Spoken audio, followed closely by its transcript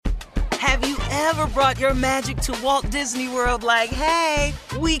Have you ever brought your magic to Walt Disney World like, hey,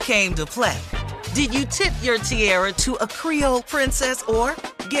 we came to play? Did you tip your tiara to a Creole princess or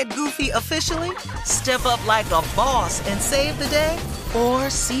get goofy officially? Step up like a boss and save the day? Or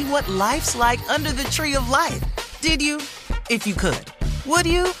see what life's like under the tree of life? Did you? If you could. Would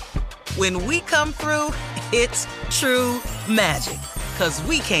you? When we come through, it's true magic. 'Cause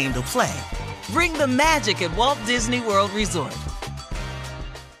we came to play. Bring the magic at Walt Disney World Resort.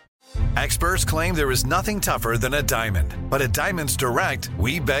 Experts claim there is nothing tougher than a diamond. But at Diamonds Direct,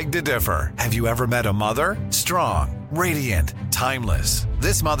 we beg to differ. Have you ever met a mother? Strong, radiant, timeless.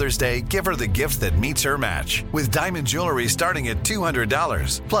 This Mother's Day, give her the gift that meets her match. With diamond jewelry starting at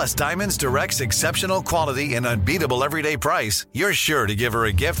 $200. Plus Diamonds Direct's exceptional quality and unbeatable everyday price, you're sure to give her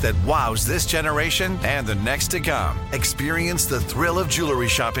a gift that wows this generation and the next to come. Experience the thrill of jewelry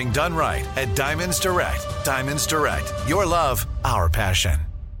shopping done right at Diamonds Direct. Diamonds Direct. Your love, our passion.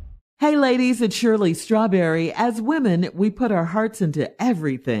 Hey ladies, it's Shirley Strawberry. As women, we put our hearts into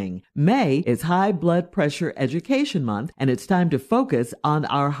everything. May is High Blood Pressure Education Month, and it's time to focus on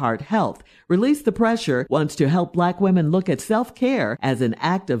our heart health. Release the Pressure wants to help Black women look at self-care as an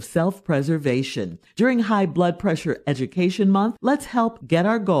act of self-preservation. During High Blood Pressure Education Month, let's help get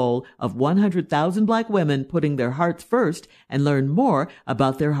our goal of 100,000 Black women putting their hearts first and learn more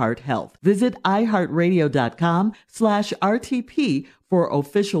about their heart health. Visit iHeartRadio.com/RTP for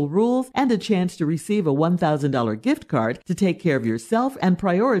official rules and a chance to receive a $1,000 gift card to take care of yourself and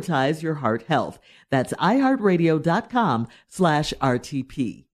prioritize your heart health. That's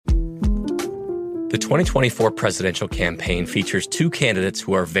iHeartRadio.com/RTP. The 2024 presidential campaign features two candidates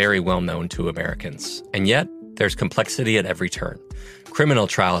who are very well known to Americans. And yet, there's complexity at every turn. Criminal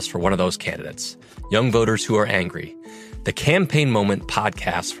trials for one of those candidates. Young voters who are angry. The Campaign Moment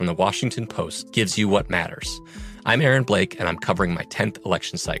podcast from the Washington Post gives you what matters. I'm Aaron Blake, and I'm covering my 10th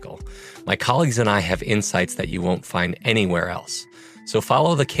election cycle. My colleagues and I have insights that you won't find anywhere else. So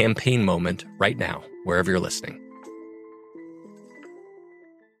follow the Campaign Moment right now, wherever you're listening.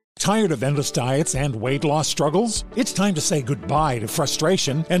 Tired of endless diets and weight loss struggles? It's time to say goodbye to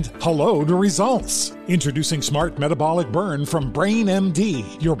frustration and hello to results. Introducing Smart Metabolic Burn from Brain MD,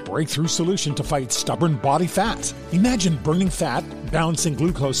 your breakthrough solution to fight stubborn body fat. Imagine burning fat, balancing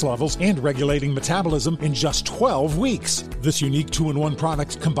glucose levels, and regulating metabolism in just 12 weeks. This unique 2-in-1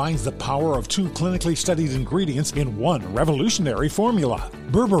 product combines the power of 2 clinically studied ingredients in one revolutionary formula.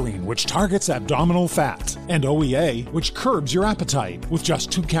 Berberine, which targets abdominal fat, and OEA, which curbs your appetite. With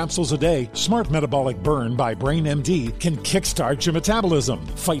just 2 capsules a day, Smart Metabolic Burn by Brain MD can kickstart your metabolism,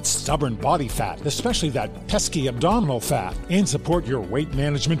 fight stubborn body fat, especially that pesky abdominal fat, and support your weight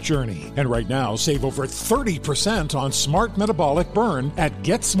management journey. And right now, save over 30% on Smart Metabolic Burn at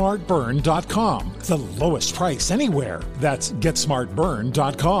GetSmartBurn.com. The lowest price anywhere. That's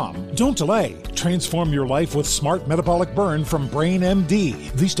GetSmartBurn.com. Don't delay. Transform your life with Smart Metabolic Burn from Brain MD.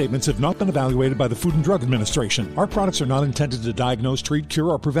 These statements have not been evaluated by the Food and Drug Administration. Our products are not intended to diagnose, treat, cure,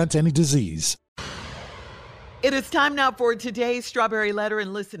 or prevent any disease. It is time now for today's Strawberry Letter.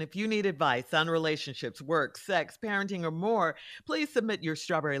 And listen, if you need advice on relationships, work, sex, parenting, or more, please submit your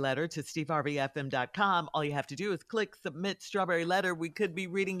Strawberry Letter to steveharveyfm.com. All you have to do is click Submit Strawberry Letter. We could be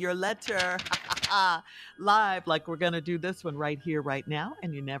reading your letter live, like we're going to do this one right here, right now.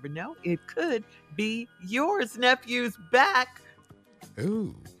 And you never know, it could be yours. Nephew's back.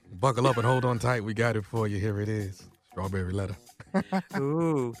 Ooh, buckle up and hold on tight. We got it for you. Here it is. Strawberry Letter.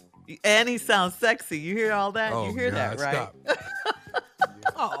 Ooh. And he sounds sexy. You hear all that? Oh, you hear God, that, right? Stop.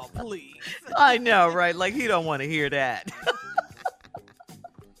 Oh, please. I know, right? Like he don't want to hear that.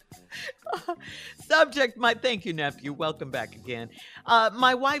 Subject, thank you, nephew. Welcome back again.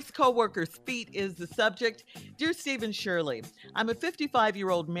 My wife's coworker's feet is the subject. Dear Stephen Shirley, I'm a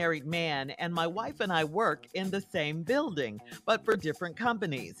 55-year-old married man, and my wife and I work in the same building, but for different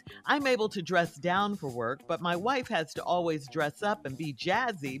companies. I'm able to dress down for work, but my wife has to always dress up and be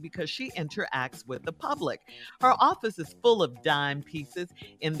jazzy because she interacts with the public. Her office is full of dime pieces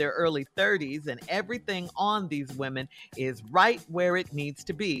in their early 30s, and everything on these women is right where it needs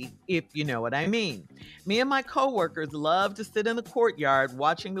to be, if you know what I mean. Me and my coworkers love to sit in the courtyard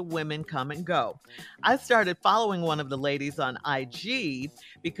watching the women come and go. I started following one of the ladies on IG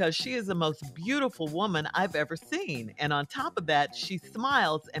because she is the most beautiful woman I've ever seen. And on top of that, she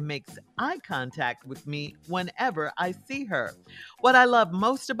smiles and makes eye contact with me whenever I see her. What I love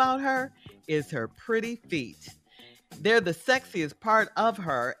most about her is her pretty feet. They're the sexiest part of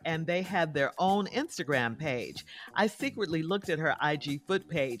her, and they had their own Instagram page. I secretly looked at her IG foot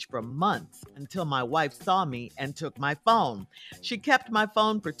page for months until my wife saw me and took my phone. She kept my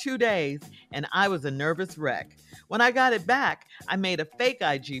phone for 2 days, and I was a nervous wreck. When I got it back, I made a fake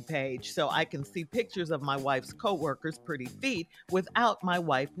IG page so I can see pictures of my wife's coworkers' pretty feet without my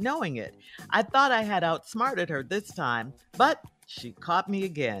wife knowing it. I thought I had outsmarted her this time, but she caught me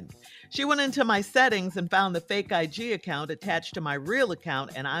again. She went into my settings and found the fake IG account attached to my real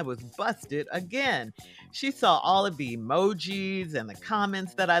account, and I was busted again. She saw all of the emojis and the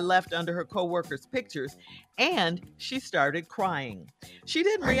comments that I left under her coworkers' pictures, and she started crying. She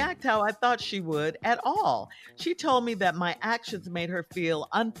didn't react how I thought she would at all. She told me that my actions made her feel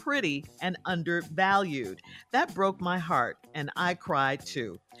unpretty and undervalued. That broke my heart, and I cried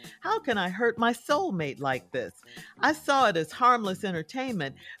too. How can I hurt my soulmate like this? I saw it as harmless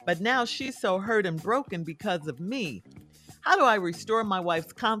entertainment, but now she's so hurt and broken because of me. How do I restore my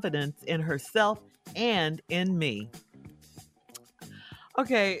wife's confidence in herself and in me?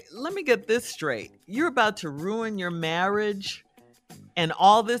 Okay, let me get this straight. You're about to ruin your marriage, and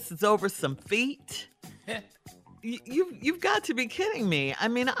all this is over some feet? You've got to be kidding me. I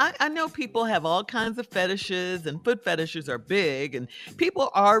mean, I know people have all kinds of fetishes, and foot fetishes are big, and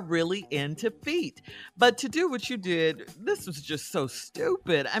people are really into feet. But to do what you did, this was just so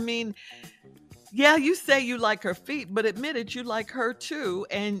stupid. I mean, yeah, you say you like her feet, but admit it, you like her too,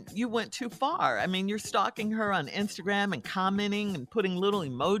 and you went too far. I mean, you're stalking her on Instagram and commenting and putting little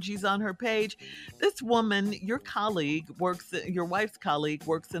emojis on her page. This woman, your wife's colleague,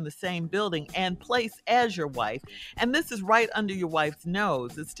 works in the same building and place as your wife, and this is right under your wife's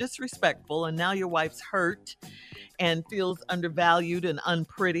nose. It's disrespectful, and now your wife's hurt and feels undervalued and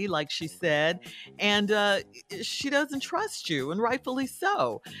unpretty, like she said, and she doesn't trust you, and rightfully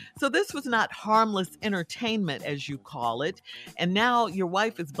so. So this was not harmless entertainment, as you call it, and now your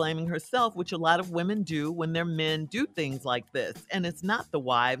wife is blaming herself, which a lot of women do when their men do things like this, and it's not the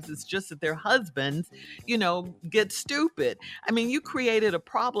wives, it's just that their husbands, get stupid. I mean, you created a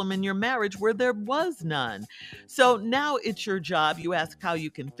problem in your marriage where there was none. So now it's your job, you ask how you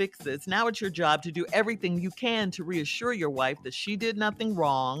can fix this, now it's your job to do everything you can to reassure your wife that she did nothing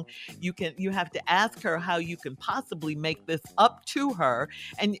wrong. You have to ask her how you can possibly make this up to her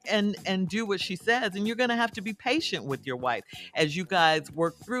and do what she says. And you're going to have to be patient with your wife as you guys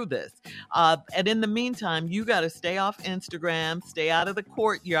work through this. And in the meantime, you got to stay off Instagram, stay out of the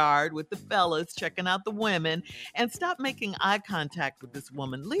courtyard with the fellas, checking out the women, and stop making eye contact with this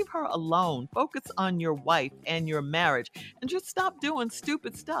woman. Leave her alone. Focus on your wife and your marriage, and just stop doing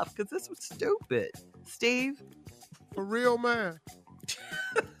stupid stuff, because this was stupid. Steve? For real, man.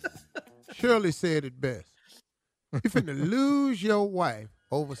 Shirley said it best. You finna lose your wife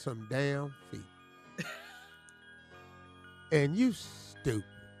over some damn feet. And you stupid.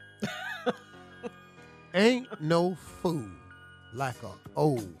 Ain't no fool like a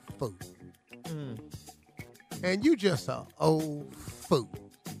old fool. And you just a old fool.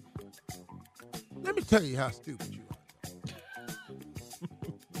 Let me tell you how stupid you are.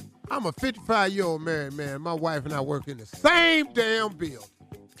 I'm a 55-year-old married man. My wife and I work in the same damn building.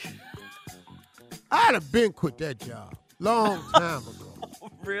 I'd have been quit that job long time ago.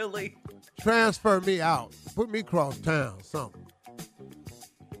 Really? Transfer me out. Put me across town, something.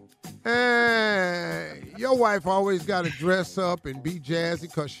 And your wife always got to dress up and be jazzy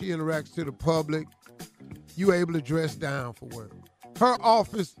because she interacts to the public. You able to dress down for work. Her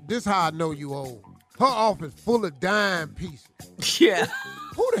office, this how I know you old. Her office full of dime pieces. Yeah.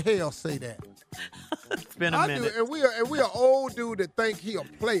 Who the hell say that? It's been a minute. And we are old dude that think he a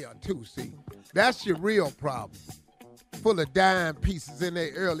player too, see. That's your real problem. Full of dime pieces in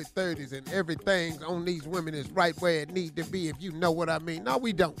their early 30s, and everything on these women is right where it need to be, if you know what I mean. No,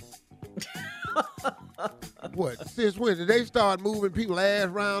 we don't. What? Since when did they start moving people's ass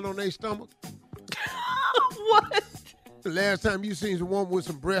around on their stomach? What? The last time you seen a woman with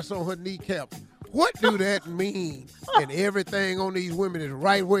some breasts on her kneecaps. What do that mean? And everything on these women is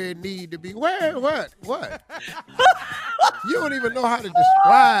right where it need to be. Where? What? You don't even know how to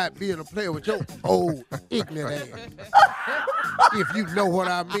describe being a player with your old, ignorant ass. If you know what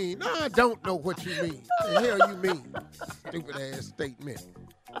I mean. No, I don't know what you mean. The hell you mean? Stupid ass statement.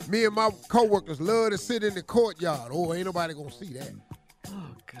 Me and my coworkers love to sit in the courtyard. Oh, ain't nobody gonna see that.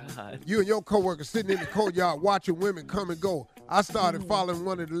 Oh, God. You and your coworkers sitting in the courtyard watching women come and go. I started following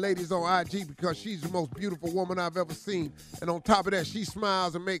one of the ladies on IG because she's the most beautiful woman I've ever seen. And on top of that, she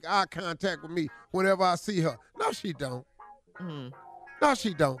smiles and make eye contact with me whenever I see her. No, she don't. No,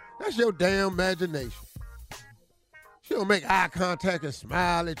 she don't. That's your damn imagination. She don't make eye contact and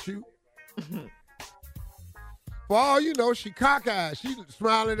smile at you. For all you know, she cockeyed. She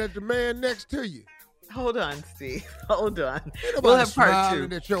smiling at the man next to you. Hold on, Steve. Hold on. Ain't We'll nobody have part smiling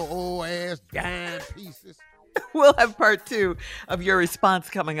two. at your old ass dime pieces. We'll have part two of your response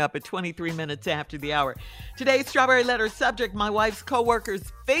coming up at 23 minutes after the hour. Today's Strawberry Letter subject, my wife's coworker's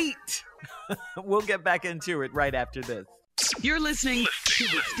fate. We'll get back into it right after this. You're listening to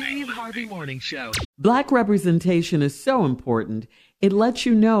the Steve Harvey Morning Show. Black representation is so important. It lets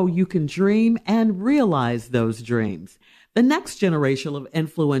you know you can dream and realize those dreams. The next generation of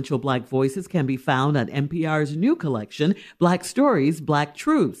influential Black voices can be found on NPR's new collection, Black Stories, Black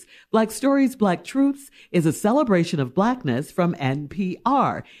Truths. Black Stories, Black Truths is a celebration of Blackness from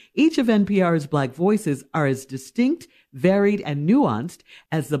NPR. Each of NPR's Black voices are as distinct, varied, and nuanced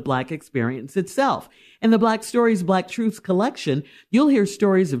as the Black experience itself. In the Black Stories, Black Truths collection, you'll hear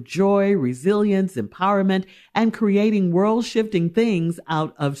stories of joy, resilience, empowerment, and creating world-shifting things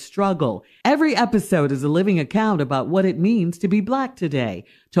out of struggle. Every episode is a living account about what it means to be Black today,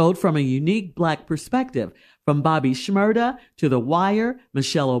 told from a unique Black perspective. From Bobby Shmurda to The Wire,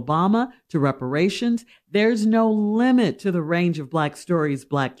 Michelle Obama to reparations, there's no limit to the range of Black Stories,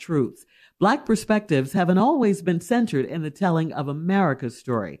 Black Truths. Black perspectives haven't always been centered in the telling of America's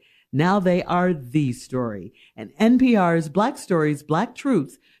story. Now they are the story. In NPR's Black Stories, Black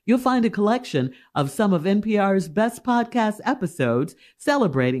Truths, you'll find a collection of some of NPR's best podcast episodes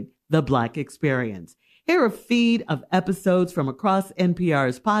celebrating the Black experience. Hear a feed of episodes from across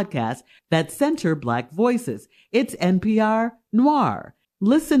NPR's podcasts that center Black voices. It's NPR Noir.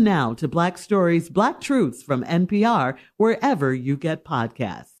 Listen now to Black Stories, Black Truths from NPR wherever you get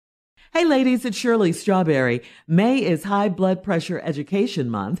podcasts. Hey ladies, it's Shirley Strawberry. May is High Blood Pressure Education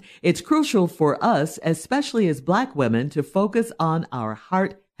Month. It's crucial for us, especially as Black women, to focus on our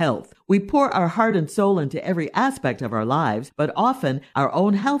heart health. We pour our heart and soul into every aspect of our lives, but often our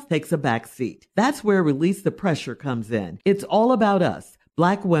own health takes a back seat. That's where Release the Pressure comes in. It's all about us.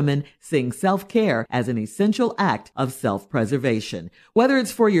 Black women seeing self-care as an essential act of self-preservation. Whether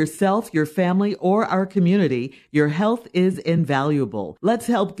it's for yourself, your family, or our community, your health is invaluable. Let's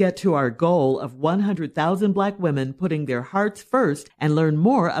help get to our goal of 100,000 Black women putting their hearts first and learn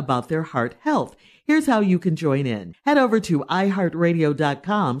more about their heart health. Here's how you can join in. Head over to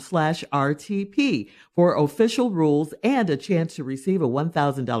iHeartRadio.com/RTP for official rules and a chance to receive a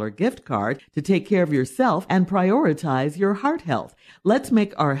 $1,000 gift card to take care of yourself and prioritize your heart health. Let's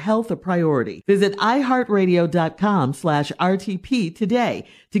make our health a priority. Visit iHeartRadio.com/RTP today.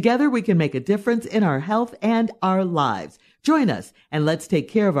 Together we can make a difference in our health and our lives. Join us and let's take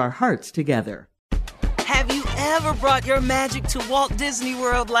care of our hearts together. Have you ever brought your magic to Walt Disney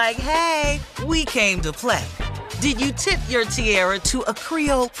World like, hey, we came to play? Did you tip your tiara to a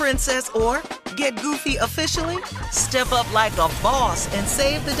Creole princess or get goofy officially? Step up like a boss and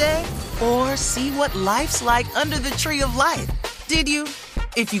save the day? Or see what life's like under the tree of life? Did you?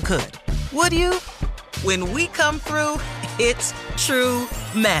 If you could. Would you? When we come through, it's true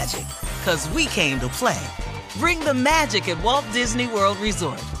magic. 'Cause we came to play. Bring the magic at Walt Disney World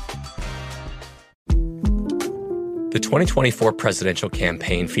Resort. The 2024 presidential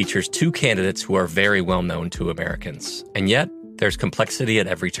campaign features two candidates who are very well known to Americans. And yet, there's complexity at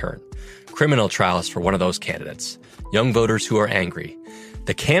every turn. Criminal trials for one of those candidates. Young voters who are angry.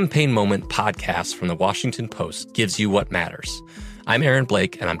 The Campaign Moment podcast from the Washington Post gives you what matters. I'm Aaron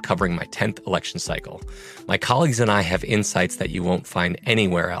Blake, and I'm covering my 10th election cycle. My colleagues and I have insights that you won't find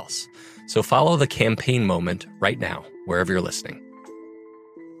anywhere else. So follow the Campaign Moment right now, wherever you're listening.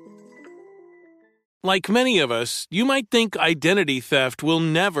 Like many of us, you might think identity theft will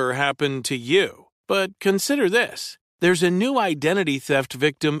never happen to you. But consider this. There's a new identity theft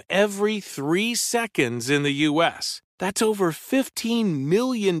victim every 3 seconds in the U.S. That's over 15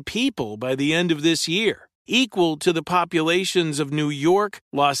 million people by the end of this year, equal to the populations of New York,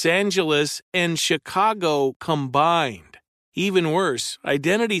 Los Angeles, and Chicago combined. Even worse,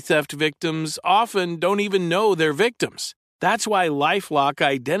 identity theft victims often don't even know they're victims. That's why LifeLock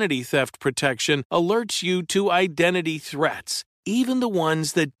Identity Theft Protection alerts you to identity threats, even the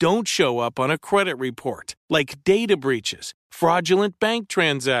ones that don't show up on a credit report, like data breaches, fraudulent bank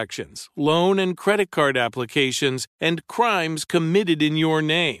transactions, loan and credit card applications, and crimes committed in your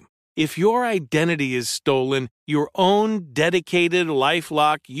name. If your identity is stolen, your own dedicated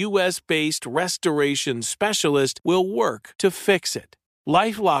LifeLock U.S.-based restoration specialist will work to fix it.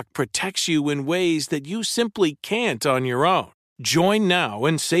 LifeLock protects you in ways that you simply can't on your own. Join now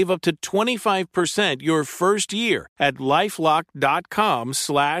and save up to 25% your first year at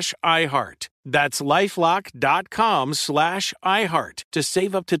LifeLock.com/iHeart. That's LifeLock.com/iHeart to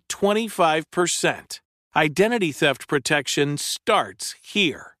save up to 25%. Identity theft protection starts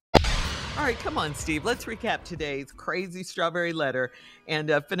here. All right, come on, Steve. Let's recap today's crazy strawberry letter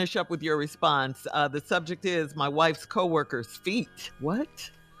and finish up with your response. The subject is my wife's coworker's feet. What?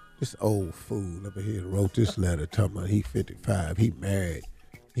 This old fool over here wrote this letter talking about he 55, he married.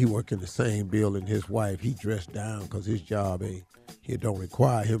 He work in the same building his wife. He dressed down because his job it don't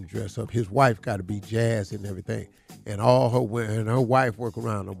require him to dress up. His wife got to be jazzed and everything. And her wife work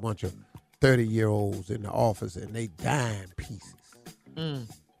around a bunch of 30-year-olds in the office and they dime pieces. Mm.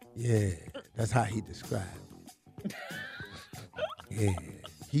 Yeah, that's how he described it. Yeah,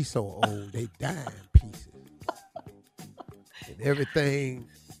 he's so old, they dime pieces. And everything,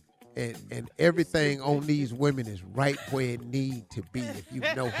 and everything on these women is right where it need to be, if you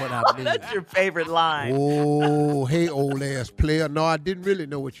know what I mean. That's your favorite line. Oh, hey, old ass player. No, I didn't really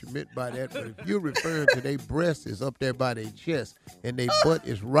know what you meant by that, but if you're referring to their breast is up there by their chest and their butt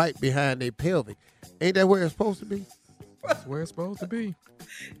is right behind their pelvic, ain't that where it's supposed to be? That's where it's supposed to be.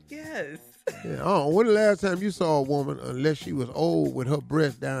 Yes. Yeah, when the last time you saw a woman, unless she was old, with her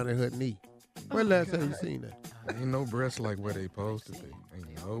breast down at her knee? When the last time you seen that? Ain't no breasts like where they supposed to be.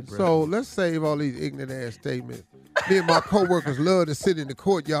 Ain't no breasts. So let's save all these ignorant ass statements. Me and my coworkers love to sit in the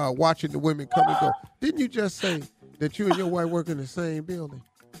courtyard watching the women come and go. Didn't you just say that you and your wife work in the same building?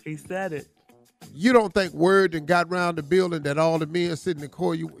 He said it. You don't think word done got around the building that all the men sit in the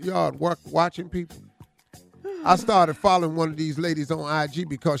courtyard watching people? I started following one of these ladies on IG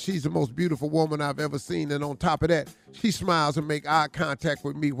because she's the most beautiful woman I've ever seen. And on top of that, she smiles and make eye contact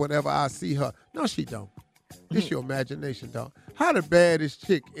with me whenever I see her. No, she don't. It's your imagination, dog. How the baddest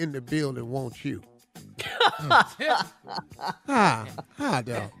chick in the building wants you? How,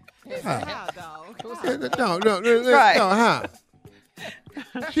 dog? How?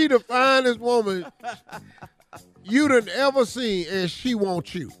 She the finest woman you done ever seen, and she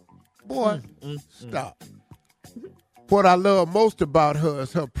wants you. Boy, stop. What I love most about her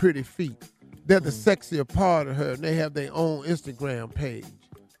is her pretty feet. They're the sexier part of her, and they have their own Instagram page.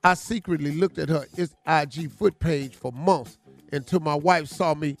 I secretly looked at her IG foot page for months until my wife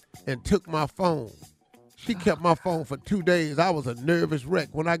saw me and took my phone. She kept my phone for 2 days. I was a nervous wreck.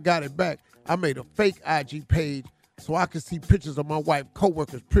 When I got it back, I made a fake IG page so I could see pictures of my wife's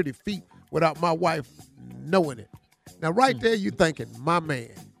coworkers' pretty feet without my wife knowing it. Now, right there, you thinking, my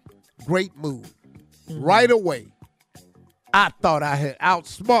man, great move. Right away, I thought I had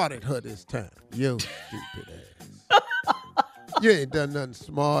outsmarted her this time. You stupid ass. You ain't done nothing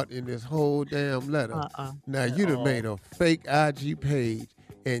smart in this whole damn letter. Now, you done made a fake IG page,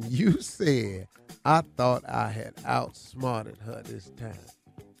 and you said, I thought I had outsmarted her this time.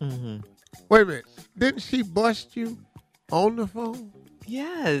 Wait a minute. Didn't she bust you on the phone?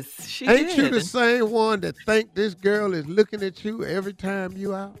 Yes, she did. Ain't you the same one that think this girl is looking at you every time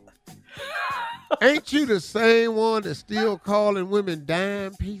you out? Ain't you the same one that's still calling women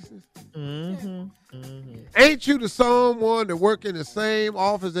dime pieces? Ain't you the same one that work in the same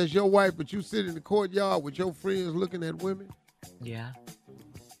office as your wife, but you sit in the courtyard with your friends looking at women? Yeah.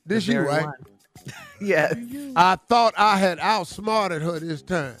 This you, right? Yes. I thought I had outsmarted her this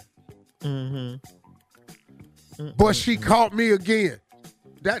time. But she caught me again.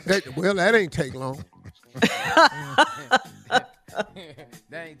 That ain't take long.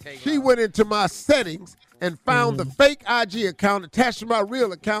 She went into my settings and found the fake IG account attached to my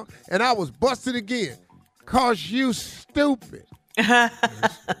real account, and I was busted again. 'Cause you stupid.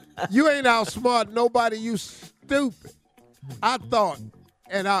 You ain't outsmart nobody, you stupid. I thought,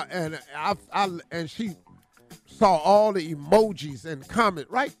 and she saw all the emojis and comment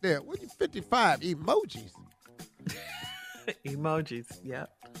right there. What, you 55 emojis? Emojis, yep.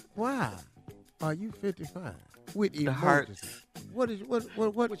 Why are you 55? With emojis. The hearts. Which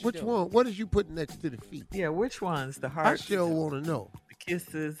one? What did you put next to the feet? Yeah, which ones? The I hearts? sure want to know. The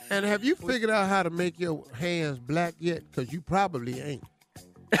kisses. And have you figured out how to make your hands black yet? Because you probably ain't.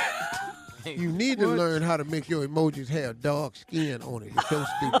 You need to learn how to make your emojis have dark skin on it with your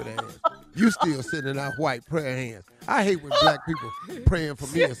stupid ass. You still sending out white prayer hands. I hate when black people praying for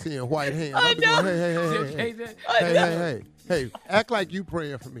me and seeing white hands. I know. Hey, act like you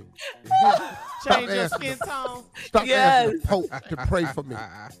praying for me. Change your skin tone. Stop asking the Pope to pray for me.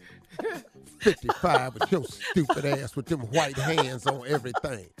 55 with your stupid ass with them white hands on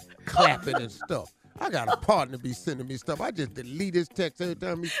everything, clapping and stuff. I got a partner be sending me stuff. I just delete his text every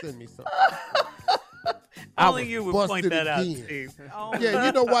time he send me something. Only you would point that out, Steve. Yeah,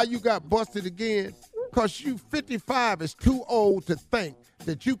 you know why you got busted again? Because you 55 is too old to think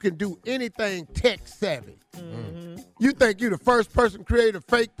that you can do anything tech savvy. You think you the first person to create a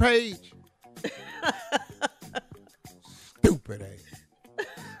fake page? Stupid ass.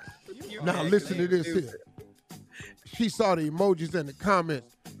 Now listen to this here. She saw the emojis and the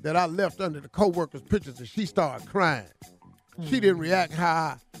comments that I left under the co-workers' pictures, and she started crying. She didn't react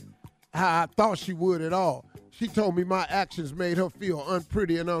how I thought she would at all. She told me my actions made her feel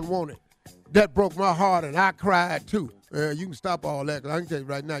unpretty and unwanted. That broke my heart, and I cried too. You can stop all that, 'cause I can tell you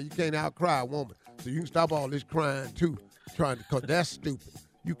right now, you can't out-cry a woman. So you can stop all this crying too, because that's stupid.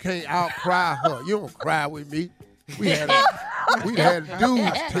 You can't out-cry her. You don't cry with me. We had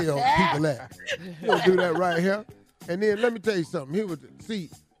dudes tell people that. You don't do that right here. And then let me tell you something.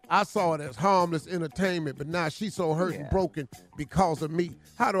 I saw it as harmless entertainment, but now she's so hurt and broken because of me.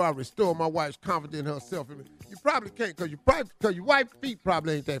 How do I restore my wife's confidence in herself? You probably can't, because your wife's feet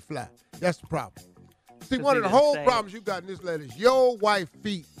probably ain't that fly. That's the problem. See, one of the whole problems you got in this letter is your wife's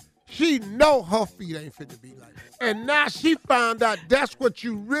feet. She know her feet ain't fit to be like that. And now she found out that's what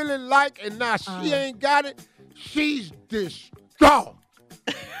you really like, and now she ain't got it. She's distraught.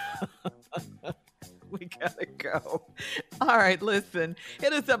 We gotta go. All right, listen.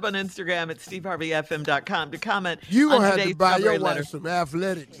 Hit us up on Instagram at SteveHarveyFM.com to comment. You on gonna have to today's buy your letter. wife some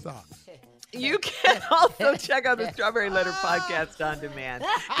athletic socks. You can also check out the Strawberry Letter podcast on demand.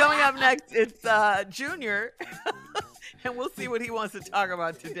 Coming up next, it's Junior, and we'll see what he wants to talk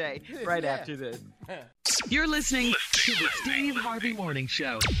about today right after this. You're listening to the Steve Harvey Morning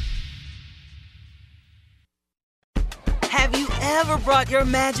Show. Have you ever brought your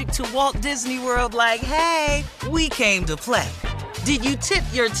magic to Walt Disney World like, hey, we came to play? Did you tip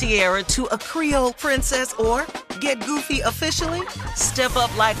your tiara to a Creole princess or get goofy officially? Step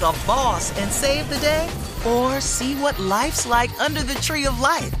up like a boss and save the day? Or see what life's like under the tree of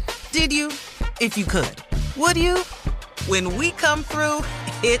life? Did you? If you could. Would you? When we come through,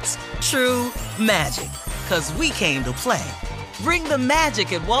 it's true magic. 'Cause we came to play. Bring the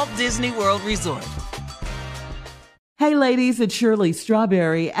magic at Walt Disney World Resort. Hey ladies, it's Shirley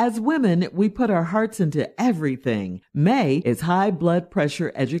Strawberry. As women, we put our hearts into everything. May is High Blood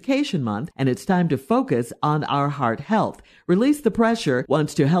Pressure Education Month, and it's time to focus on our heart health. Release the Pressure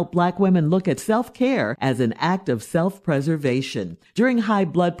wants to help Black women look at self-care as an act of self-preservation. During High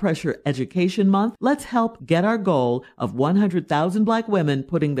Blood Pressure Education Month, let's help get our goal of 100,000 Black women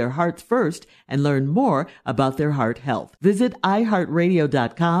putting their hearts first and learn more about their heart health. Visit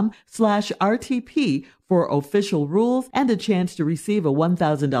iHeartRadio.com/RTP for official rules and a chance to receive a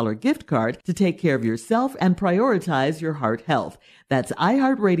 $1,000 gift card to take care of yourself and prioritize your heart health. That's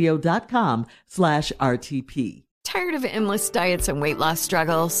iHeartRadio.com/RTP. Tired of endless diets and weight loss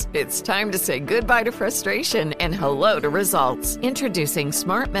struggles? It's time to say goodbye to frustration and hello to results. Introducing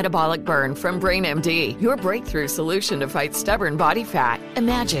Smart Metabolic Burn from BrainMD, your breakthrough solution to fight stubborn body fat.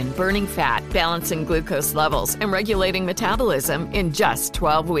 Imagine burning fat, balancing glucose levels, and regulating metabolism in just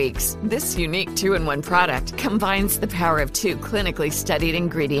 12 weeks. This unique 2-in-1 product combines the power of 2 clinically studied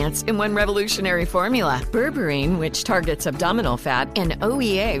ingredients in one revolutionary formula. Berberine, which targets abdominal fat, and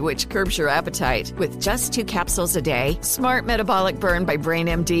OEA, which curbs your appetite. With just 2 capsules a day, Smart Metabolic Burn by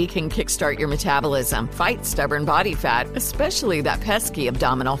BrainMD can kickstart your metabolism, fight stubborn body fat, especially that pesky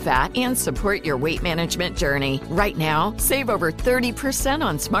abdominal fat, and support your weight management journey. Right now, save over 30%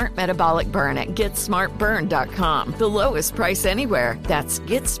 on Smart Metabolic Burn at GetSmartBurn.com. The lowest price anywhere. That's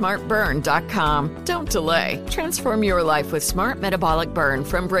GetSmartBurn.com. Don't delay. Transform your life with Smart Metabolic Burn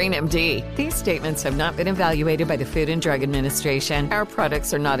from BrainMD. These statements have not been evaluated by the Food and Drug Administration. Our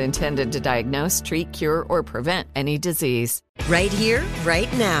products are not intended to diagnose, treat, cure, or prevent any disease. Right here, right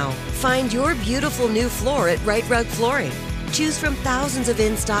now. Find your beautiful new floor at Right Rug Flooring. Choose from thousands of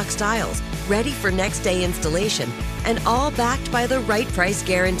in-stock styles, ready for next day installation, and all backed by the right price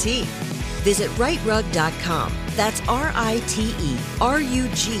guarantee. Visit rightrug.com. That's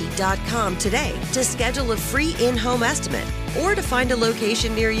RITERUG.com today to schedule a free in-home estimate or to find a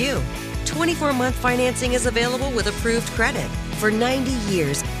location near you. 24-month financing is available with approved credit. For 90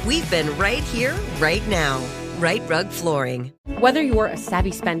 years, we've been right here, right now. Right Rug Flooring. Whether you're a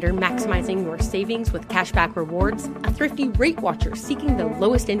savvy spender maximizing your savings with cashback rewards, a thrifty rate watcher seeking the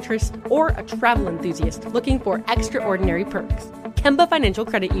lowest interest, or a travel enthusiast looking for extraordinary perks, Kemba Financial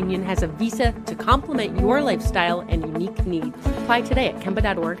Credit Union has a visa to complement your lifestyle and unique needs. Apply today at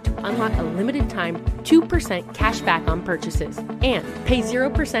Kemba.org to unlock a limited-time 2% cash back on purchases and pay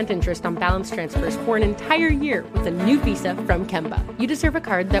 0% interest on balance transfers for an entire year with a new visa from Kemba. You deserve a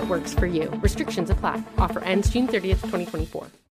card that works for you. Restrictions apply. Offer ends June 30th, 2024.